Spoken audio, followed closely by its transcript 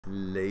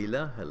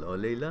Layla, hello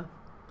Layla.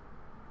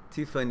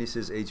 Tiffany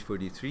says age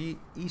 43,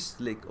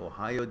 East Lake,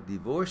 Ohio,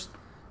 divorced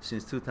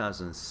since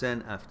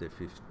 2010 after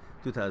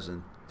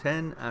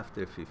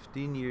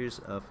 15 years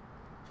of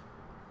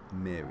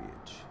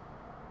marriage.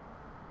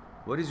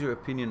 What is your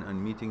opinion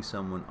on meeting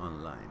someone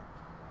online?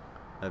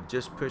 I've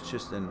just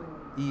purchased an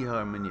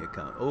eHarmony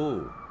account.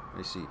 Oh,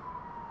 I see.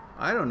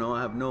 I don't know.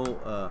 I have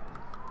no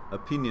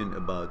opinion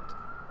about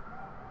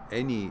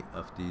any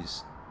of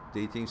these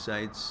dating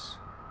sites,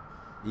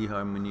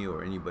 eHarmony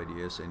or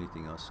anybody else,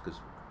 anything else, because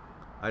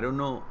I don't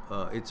know.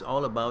 It's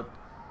all about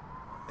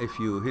if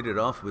you hit it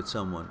off with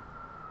someone,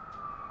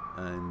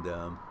 and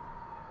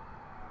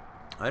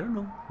I don't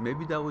know.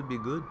 Maybe that would be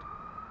good.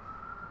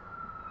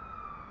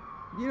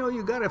 You know,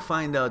 you gotta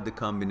find out the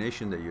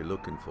combination that you're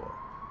looking for.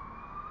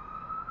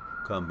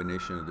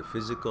 Combination of the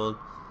physical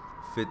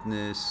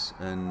fitness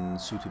and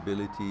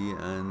suitability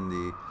and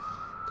the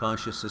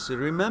consciousness.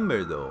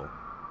 Remember though,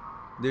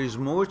 there's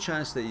more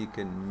chance that you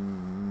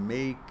can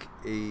make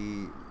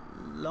a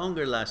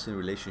longer lasting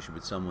relationship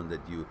with someone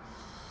that you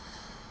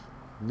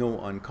know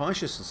on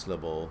consciousness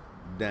level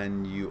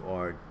than you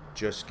are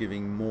just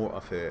giving more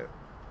of a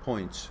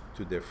points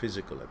to their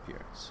physical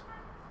appearance.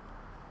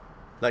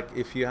 Like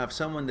if you have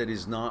someone that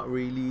is not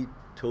really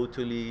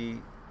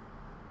totally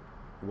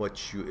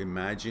what you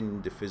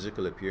imagine the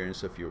physical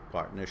appearance of your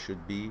partner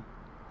should be,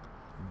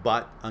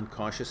 but on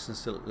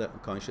consciousness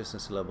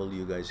level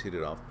you guys hit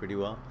it off pretty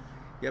well,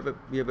 you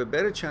have a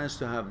better chance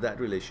to have that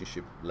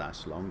relationship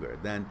last longer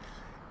than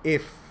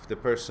if the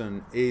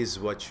person is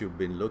what you've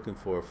been looking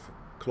for,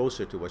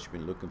 closer to what you've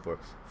been looking for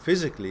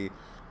physically,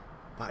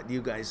 but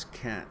you guys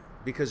can't.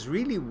 Because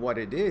really what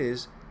it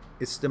is,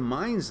 it's the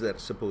minds that are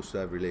supposed to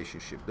have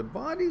relationship. The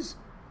bodies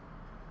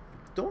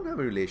don't have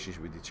a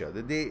relationship with each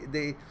other.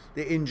 They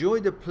enjoy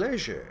the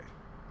pleasure.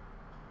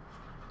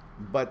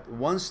 But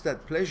once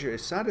that pleasure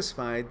is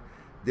satisfied,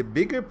 the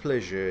bigger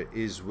pleasure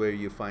is where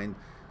you find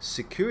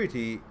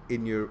security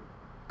in your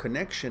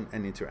connection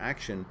and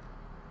interaction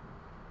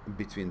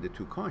between the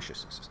two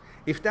consciousnesses.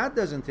 If that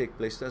doesn't take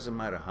place, doesn't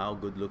matter how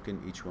good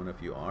looking each one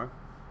of you are,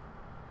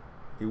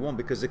 you won't,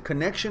 because the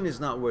connection is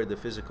not where the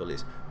physical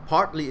is.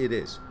 Partly it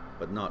is,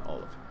 but not all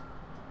of it.